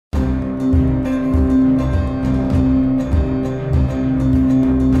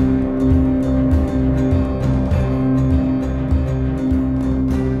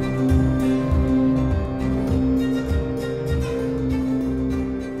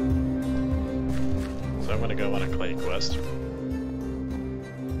gonna go on a clay quest.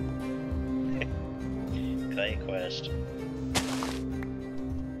 Clay quest.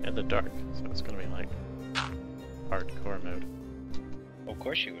 In the dark, so it's gonna be like hardcore mode. Of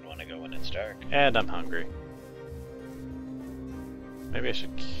course you would want to go when it's dark. And I'm hungry. Maybe I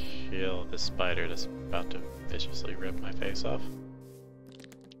should kill this spider that's about to viciously rip my face off.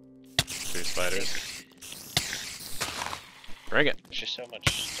 2 spiders. Bring it! There's just so much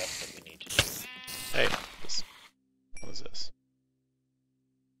stuff that we need to do. Hey, what is this?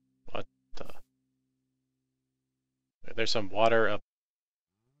 What the? There's some water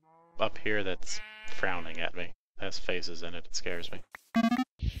up here that's frowning at me. It has faces in it, it scares me.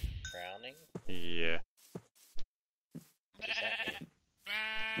 Frowning? Yeah. What does that mean?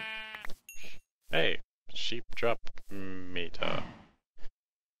 Hey, sheep drop meat.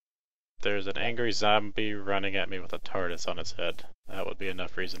 There's an angry zombie running at me with a TARDIS on its head. That would be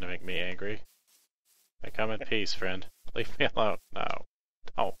enough reason to make me angry. I come in peace, friend. Leave me alone. No,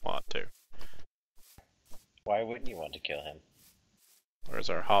 don't want to. Why wouldn't you want to kill him? Where's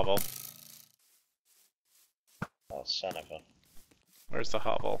our hovel? Oh, son of a... Where's the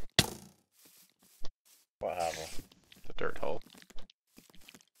hovel? What hovel? The dirt hole.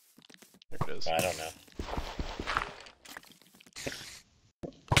 There it is. I don't know.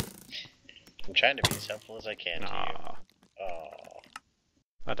 I'm trying to be as helpful as I can to you. Oh.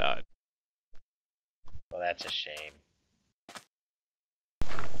 I died. Well, that's a shame.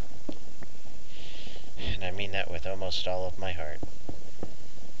 And I mean that with almost all of my heart.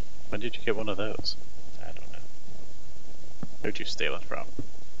 When did you get one of those? I don't know. Who'd you steal it from?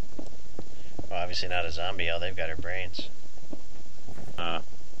 Well, obviously not a zombie. All they've got are brains.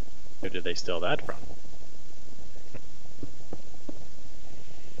 Who did they steal that from?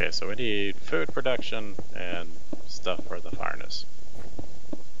 Okay, so we need food production and stuff for the furnace.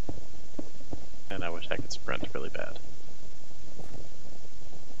 And I wish I could sprint really bad.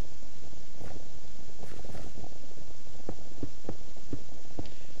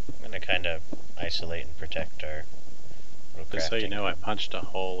 I'm gonna kind of isolate and protect our little crafting. Just so you know, I punched a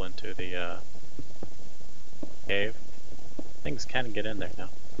hole into the cave. Things can get in there now.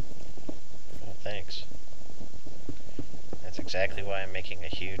 Well, thanks. That's exactly why I'm making a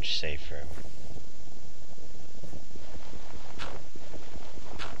huge safe room.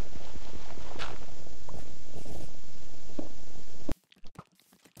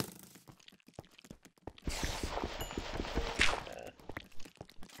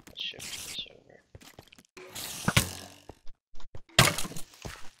 Let's shift this over.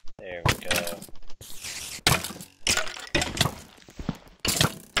 There we go.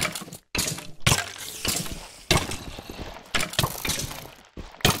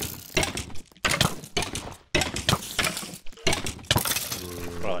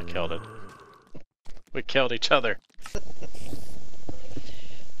 Well, I killed it. We killed each other.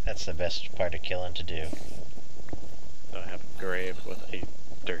 That's the best part of killing to do. I have a grave with a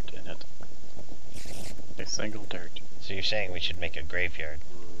dirt in it. A single dirt. So you're saying we should make a graveyard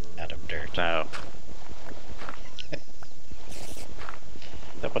out of dirt? No. Is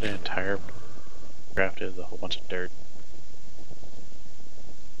that what an entire Minecraft is? A whole bunch of dirt.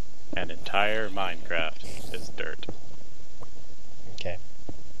 An entire Minecraft is dirt. Okay.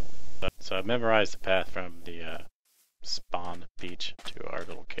 So I memorized the path from the spawn beach to our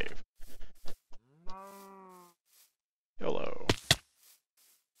little cave. YOLO.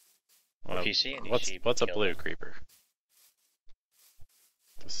 If you see any sheep, what's a kill blue them. creeper?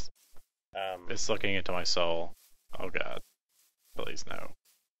 It's looking into my soul. Oh god. Please no.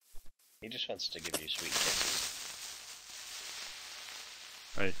 He just wants to give you sweet kisses.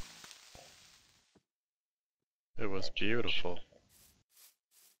 It was beautiful.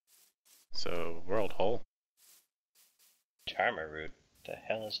 So, world hole? Charmer root. The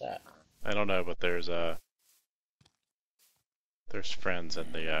hell is that? I don't know, but there's friends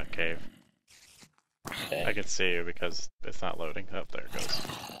in the cave. Okay. I can see you because it's not loading. Oh, there it goes.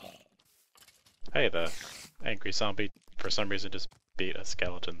 Hey, the angry zombie for some reason just beat a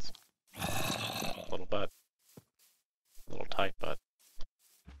skeleton's little butt. Little tight butt.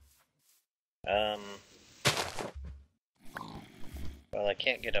 Well, I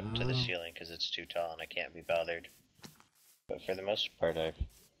can't get up to the ceiling because it's too tall and I can't be bothered. But for the most part, I've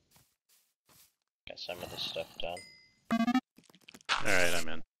got some of this stuff done. Alright, I'm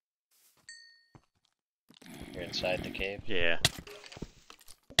in. You're inside the cave? Yeah.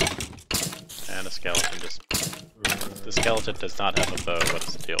 And a skeleton just... The skeleton does not have a bow.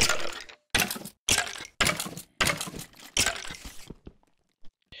 What's the deal with that?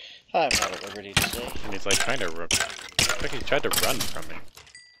 I'm not at liberty to say. And he's like trying to run. I think he tried to run from me.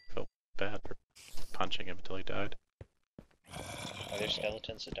 I feel bad for punching him until he died. Are there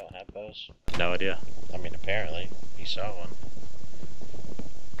skeletons that don't have bows? No idea. I mean, apparently. You saw one.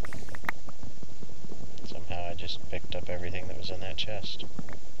 Somehow I just picked up everything that was in that chest.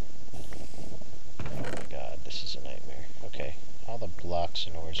 Oh my god, this is a nightmare. Okay, all the blocks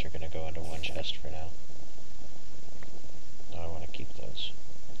and ores are going to go into one chest for now. Now I want to keep those.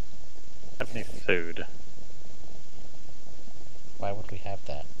 Have any food? Why would we have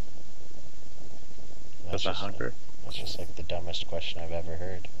that? Because of hunger? That's just like the dumbest question I've ever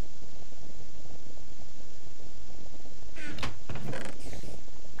heard.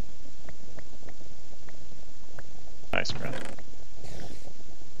 Nice, friend.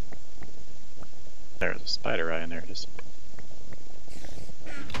 There's a spider eye in there. Just.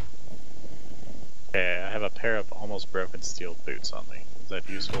 Okay, I have a pair of almost broken steel boots on me. Is that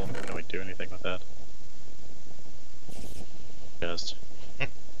useful? Can we do anything with that? Just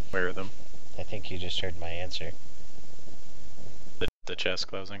wear them. I think you just heard my answer. The chest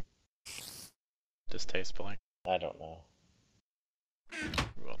closing. Distastefully. I don't know.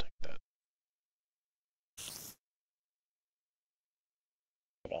 We'll take that.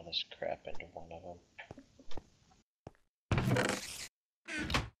 Put all this crap into one of them.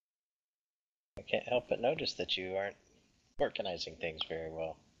 I can't help but notice that you aren't organizing things very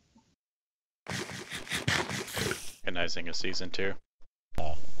well. Organizing a season 2.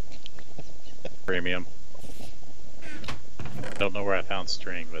 Oh. Premium. Don't know where I found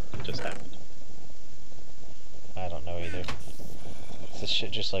string, but it just happened. I don't know either. Does this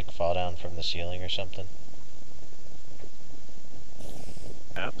shit just like fall down from the ceiling or something?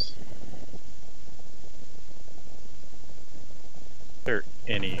 Perhaps. Is there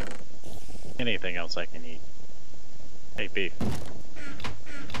anything else I can eat? Hey, beef.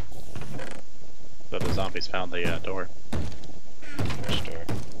 So the zombies found the door. Which door?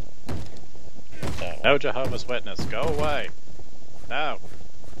 That one. No Jehovah's Witness, go away! No!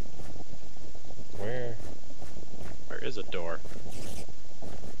 Where? Where is a door?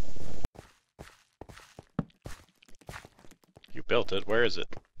 You built it, where is it?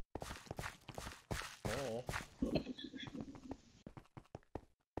 Oh.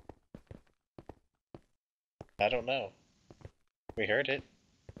 I don't know. We heard it.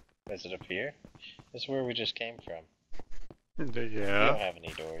 Is it up here? This is where we just came from. We Yeah. don't have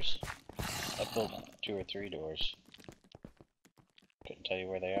any doors. I built 2 or 3 doors. Couldn't tell you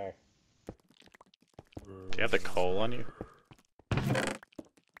where they are. Do you have the coal on you?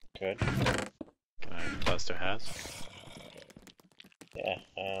 Good. Can I plus 2 has? Yeah,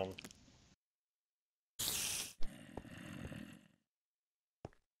 I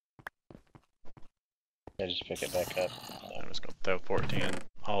just pick it back up. I'm just gonna throw 14,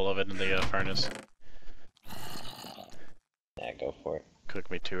 all of it in the furnace. Yeah, go for it. Cook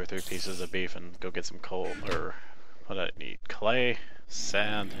me 2 or 3 pieces of beef and go get some coal, or what do I need? Clay,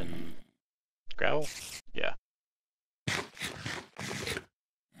 sand, and gravel? Yeah.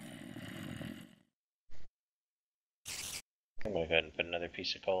 I'm gonna go ahead and put another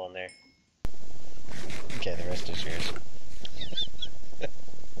piece of coal in there. Okay, the rest is yours.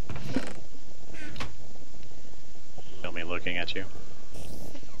 Feel me looking at you.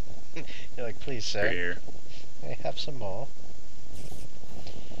 You're like, please, sir. Right here. May I have some more?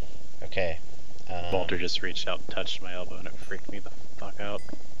 Okay. Walter just reached out and touched my elbow and it freaked me the fuck out.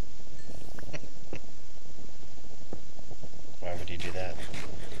 Why would you do that?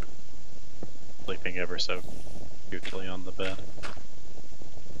 Sleeping ever so hugely on the bed.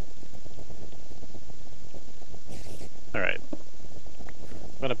 Alright.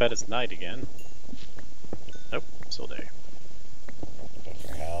 I'm gonna bet it's night again. Nope, still day. But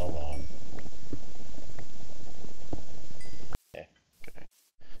for how long? Okay. Okay.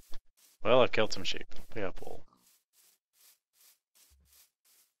 Well, I've killed some sheep. We have wool.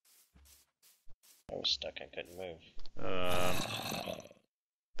 I was stuck, I couldn't move. I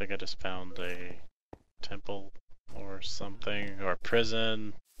think I just found a temple or something, or a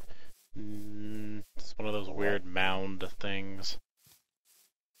prison. It's one of those weird mound things.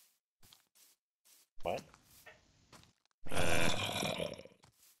 What?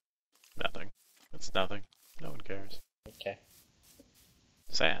 Nothing. It's nothing. No one cares. Okay.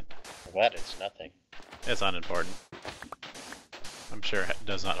 Sand. What? It's nothing. It's unimportant. I'm sure it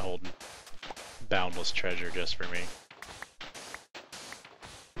does not hold boundless treasure just for me.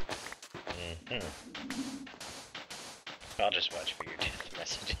 I'll just watch for your death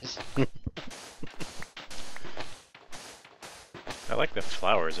messages. I like the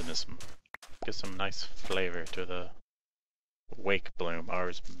flowers in this. Gives some nice flavor to the wake bloom,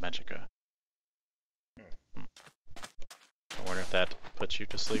 Ars Magica. I wonder if that puts you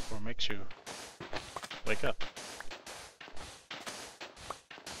to sleep or makes you Wake up.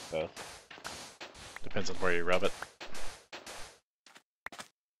 Both. Depends on where you rub it.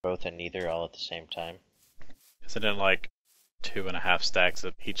 Both and neither all at the same time. Isn't it like 2.5 stacks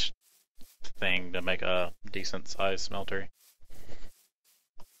of each thing to make a decent sized smelter?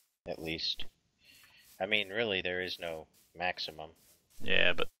 At least. I mean, really, there is no maximum.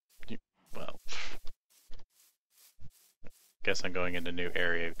 Yeah, but, well, guess I'm going into new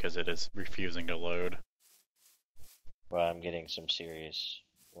area because it is refusing to load. Well, I'm getting some serious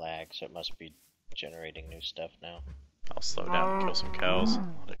lag, so it must be generating new stuff now. I'll slow down and kill some cows,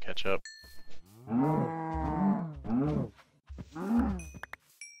 let it catch up.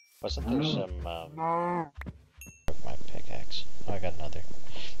 Wasn't there some, my pickaxe. Oh, I got another.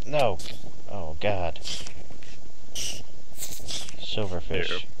 No! Oh, God. Silverfish.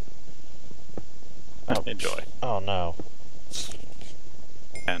 Ew. Oh. Enjoy. Oh, no.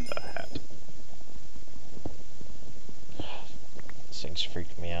 And a hat. These things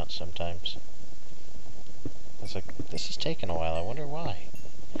freak me out sometimes. I was like, this is taking a while. I wonder why.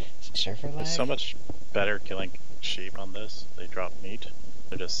 Is it server lag? It's so much better killing sheep on this. They drop meat.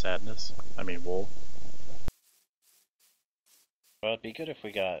 They're just sadness. I mean wool. Well, it'd be good if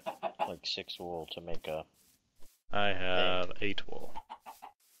we got like 6 wool to make a... I have 8 wool.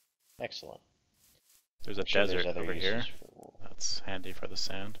 Excellent. There's a Sure desert there's other over uses here. for wool. That's handy for the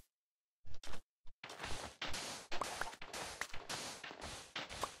sand.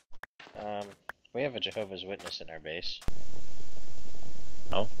 We have a Jehovah's Witness in our base.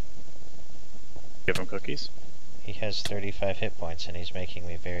 Oh? Give him cookies? He has 35 hit points and he's making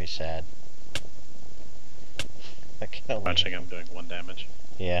me very sad. I can only... Punching him, doing 1 damage.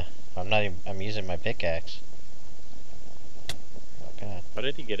 Yeah, I'm not even, I'm using my pickaxe. Oh god. How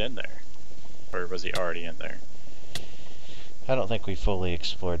did he get in there? Or was he already in there? I don't think we fully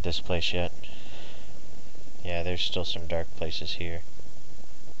explored this place yet. Yeah, there's still some dark places here.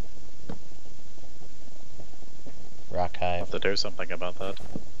 Rock I'll hive. have to do something about that.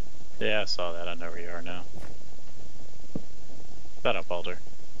 Yeah, I saw that. I know where you are now. Shut up, Balder.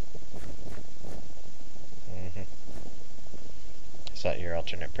 Mm-hmm. Is that your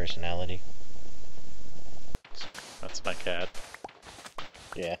alternate personality? That's my cat.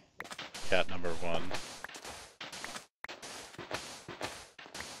 Yeah. Cat number 1.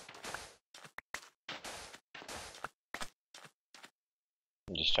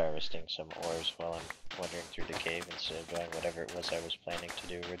 I'm just harvesting some ores while I'm wandering through the cave instead of doing whatever it was I was planning to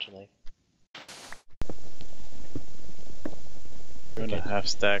do originally. 2.5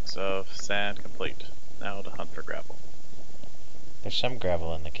 stacks of sand complete. Now to hunt for gravel. There's some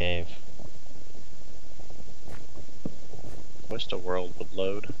gravel in the cave. Wish the world would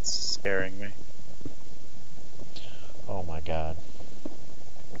load. It's scaring me. Oh my god.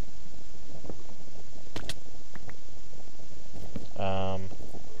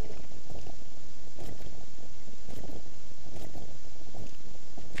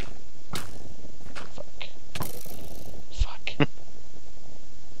 Fuck. Fuck.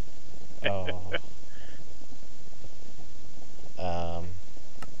 Oh.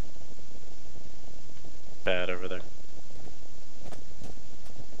 Bad over there.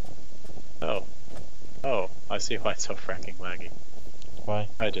 Oh. Oh, I see why it's so fracking laggy. Why?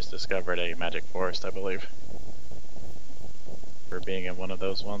 I just discovered a magic forest, I believe. For being in one of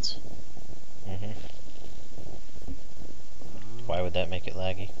those ones. Mm-hmm. Why would that make it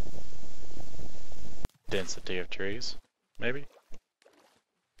laggy? Density of trees, maybe?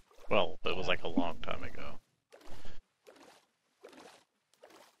 Well, it was like a long time ago.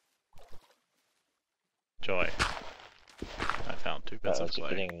 Joy. I found 2 bits of Is it clay.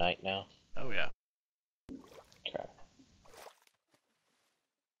 getting night now? Oh yeah. Okay.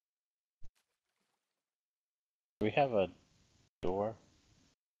 Do we have a door?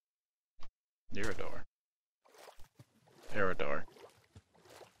 Near a door. Near a door.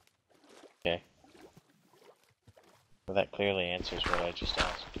 Okay. Well, that clearly answers what I just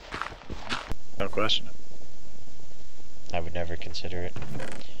asked. No question it. I would never consider it.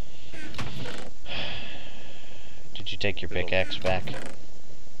 Did you take your pickaxe back?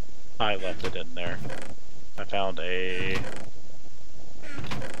 I left it in there. I found a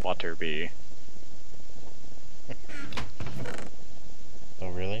water bee. Oh,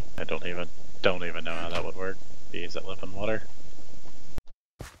 really? I don't even know how that would work. Bees that live in water.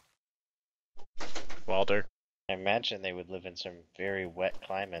 Walter. I imagine they would live in some very wet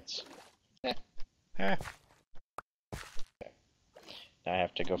climates. Eh. Now I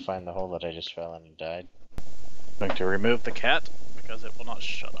have to go find the hole that I just fell in and died. I'm going to remove the cat because it will not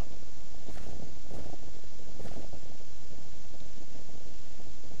shut up.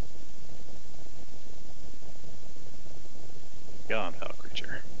 gone, foul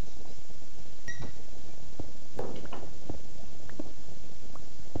creature.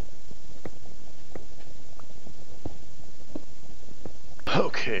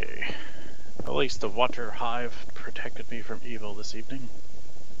 Okay. At least the water hive protected me from evil this evening.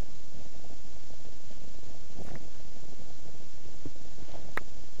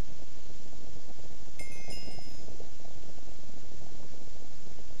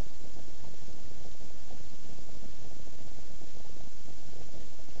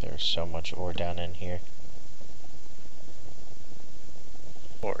 There's so much ore down in here.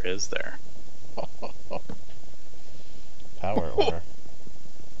 Or is there? Power ore.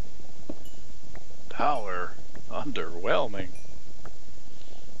 Power. Underwhelming.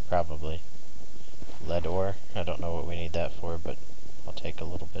 Probably. Lead ore. I don't know what we need that for, but I'll take a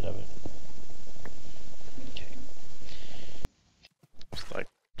little bit of it. Okay.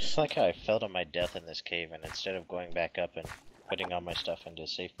 Just like how I fell to my death in this cave, and instead of going back up and putting all my stuff into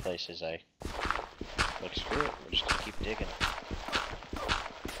safe places, like, screw it, we're just gonna keep digging.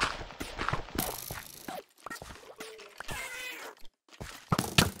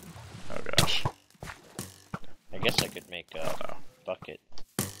 Oh gosh. I guess I could make a bucket.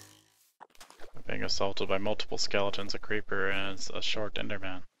 I'm being assaulted by multiple skeletons, a creeper, and a short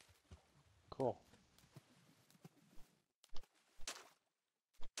enderman. Cool.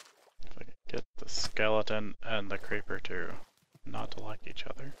 If I could get the skeleton and the creeper to not like each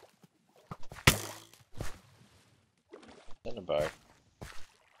other. Cinnabar.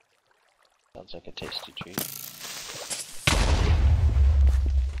 Sounds like a tasty treat.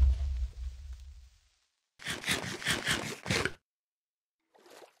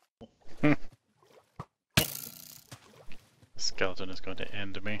 Skeleton is going to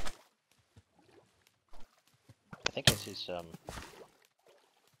end me. I think I see some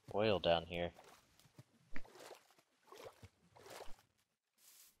oil down here.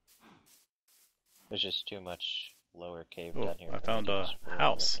 There's just too much lower cave down here. I found a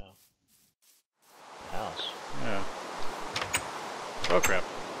house. A house? Yeah. Oh crap.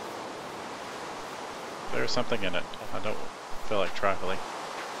 There's something in it. I don't feel like traveling.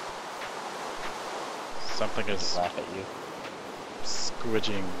 Something is Laugh at you.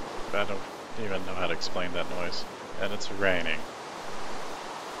 squidging. I don't even know how to explain that noise. And it's raining.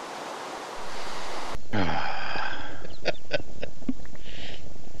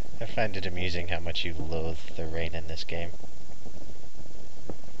 I find it amusing how much you loathe the rain in this game.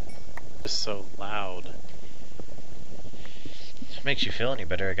 It's so loud. If it makes you feel any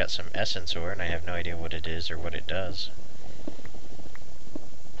better, I got some essence ore and I have no idea what it is or what it does.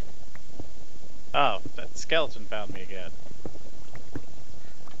 Oh, that skeleton found me again.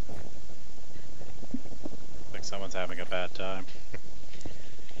 Like someone's having a bad time.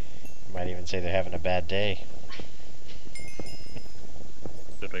 Might even say they're having a bad day.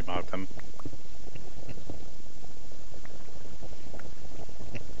 Should we mock them?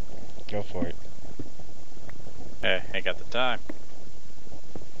 Go for it. Hey, ain't got the time.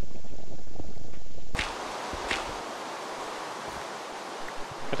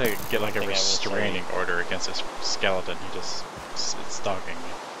 I gotta get like a restraining order against this skeleton. He just it's stalking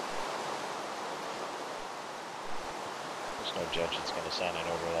me. There's no judge that's gonna sign an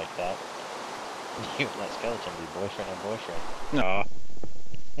order like that. You and that skeleton be boyfriend and boyfriend. No.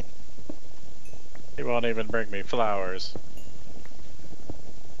 He won't even bring me flowers.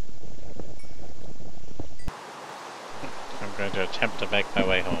 I'm going to attempt to make my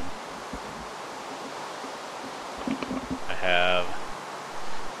way home. I have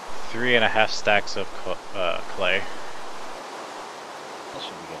 3.5 stacks of clay. That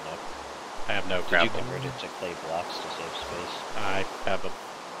should be good enough. I have no Did gravel. you convert it to clay blocks to save space? I have a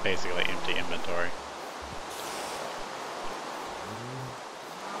basically empty inventory.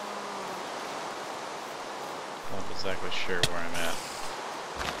 Not exactly sure where I'm at.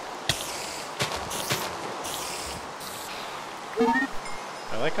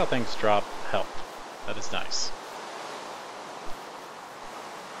 I like how things drop health. That is nice.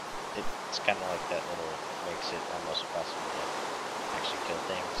 It's kind of like that little, makes it almost possible to actually kill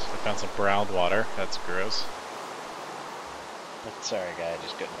things. I found some brown water. That's gross. Sorry guy, I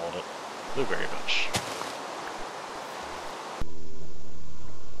just couldn't hold it. Blueberry bush.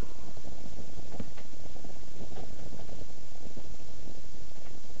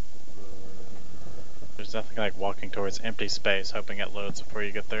 There's nothing like walking towards empty space, hoping it loads before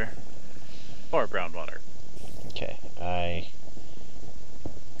you get there. Or brown water. Okay, I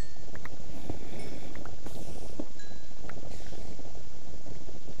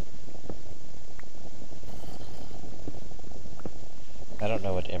don't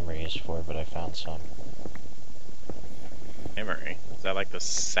know what emery is for, but I found some. Emery. Is that like the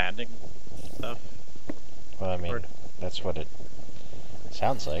sanding stuff? Well, I mean, Word? that's what it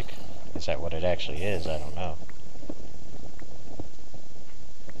sounds like. Is that what it actually is? I don't know.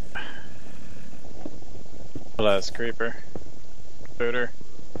 Bless creeper. Booter.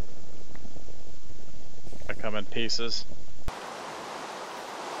 I come in pieces.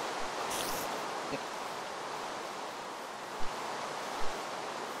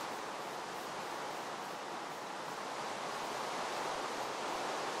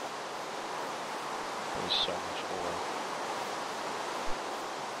 There's so much ore.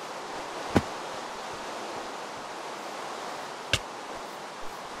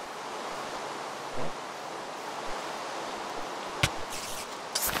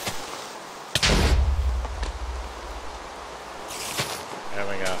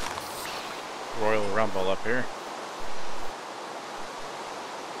 Having a Royal Rumble up here.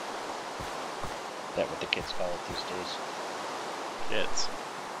 Is that what the kids call it these days? Kids.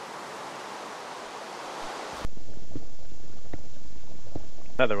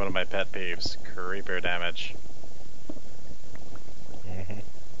 Another one of my pet peeves, creeper damage. Mm-hmm.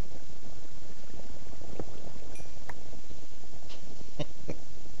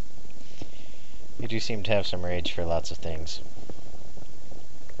 You do seem to have some rage for lots of things.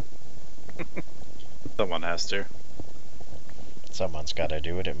 Someone has to. Someone's gotta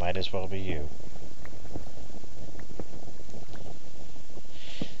do it, it might as well be you.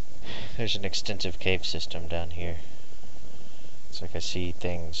 There's an extensive cave system down here. It's like I see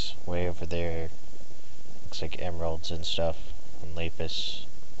things way over there. Looks like emeralds and stuff, and lapis,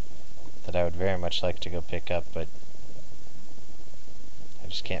 that I would very much like to go pick up, but I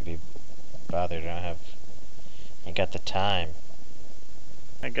just can't be bothered. I ain't got the time.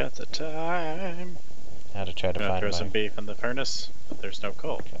 I got the time. How to try to Gonna find throw some beef in the furnace, but there's no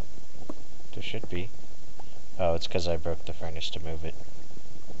coal. There should be. Oh, it's because I broke the furnace to move it.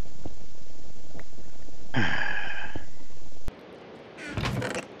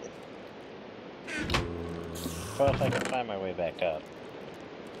 Well, if I can find my way back up.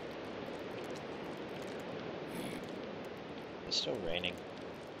 It's still raining.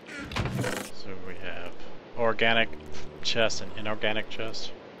 So we have organic chest and inorganic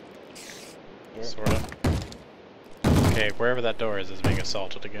chest. Sure. Sort of. Okay, wherever that door is being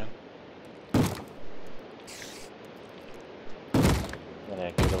assaulted again. I'm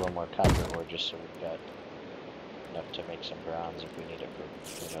gonna get a little more copper ore just so we've got enough to make some bronze if we need it for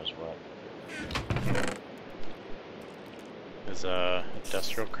who knows what. Is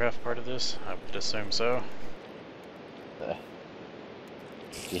industrial craft part of this? I would assume so.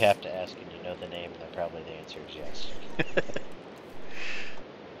 If you have to ask and you know the name, then probably the answer is yes.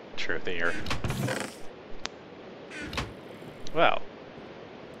 Truthier. Well.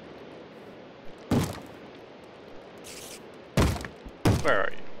 Where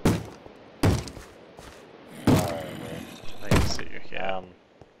are you? I can see you, yeah.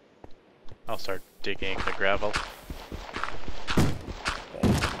 I'll start digging the gravel.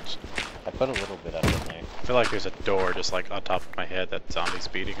 I put a little bit up in there. I feel like there's a door just like on top of my head that zombie's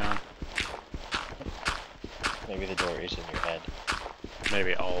beating on. Maybe the door is in your head.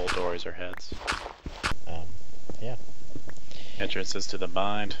 Maybe all doors are heads. Yeah. Entrances to the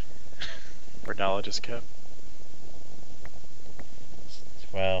mind, where knowledge is kept.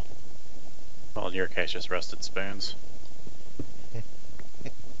 Well, In your case, just rusted spoons.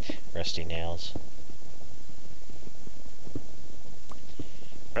 rusty nails.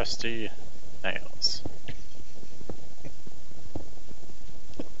 Rusty nails.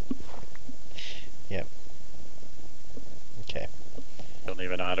 Yep. Okay. Don't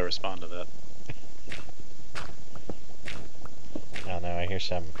even know how to respond to that. I don't know, I hear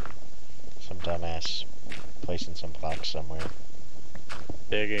some dumbass placing some blocks somewhere.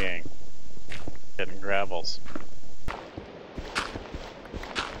 Digging. Getting gravels.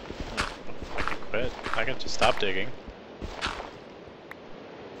 I can quit. I can just stop digging.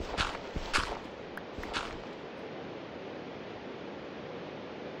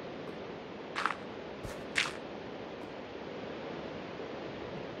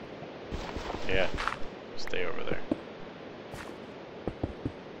 Yeah, stay over there.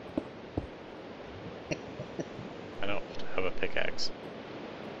 I don't have a pickaxe.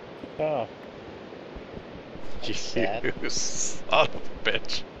 Oh. You Sad. son of a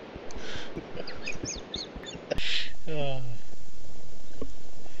bitch.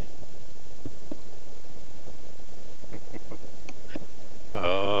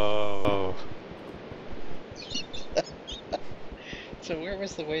 Oh. So where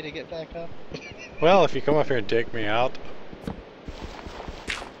was the way to get back up? Well, if you come up here and dig me out, I'll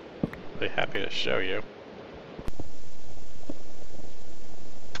be happy to show you.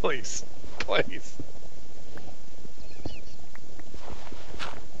 Please. Please.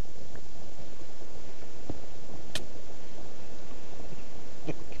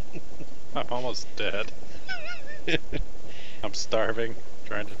 I'm almost dead. I'm starving,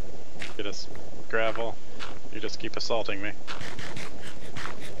 trying to get us gravel. You just keep assaulting me.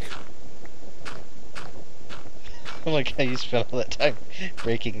 I like how you spent all that time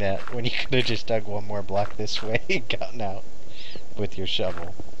breaking that when you could have just dug one more block this way and gotten out with your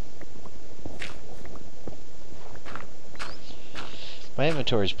shovel. My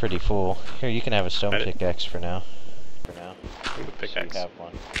inventory is pretty full. Here, you can have a stone pickaxe for now. Pickaxe. So you have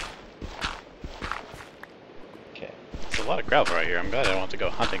one. Okay. There's a lot of gravel right here. I'm glad I don't have to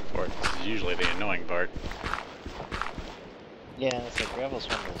go hunting for it. This is usually the annoying part. Yeah, it's like gravel's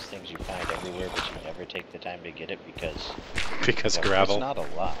one of those things you find everywhere, but you never take the time to get it because... Because you know, gravel. it's not a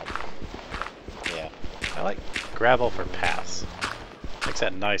lot. Yeah. I like gravel for paths. Makes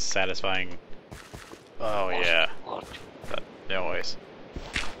that nice, satisfying... Oh yeah. That noise.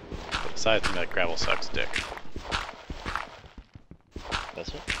 But aside from that, gravel sucks dick. That's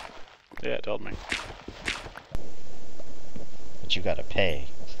it? Yeah, it told me. But you gotta pay.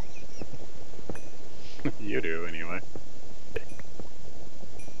 You do, anyway.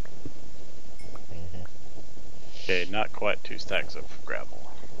 Okay, not quite 2 stacks of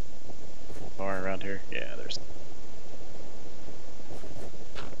gravel. More around here? Yeah, there's...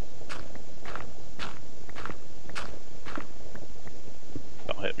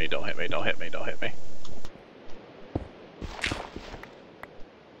 Don't hit me, don't hit me, don't hit me, don't hit me.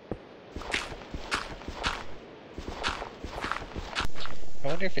 I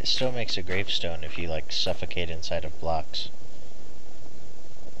wonder if it still makes a gravestone if you, like, suffocate inside of blocks.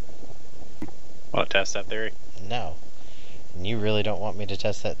 Want to test that theory? No. And you really don't want me to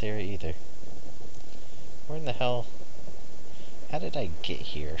test that theory either. Where in the hell... How did I get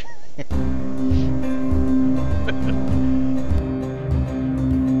here?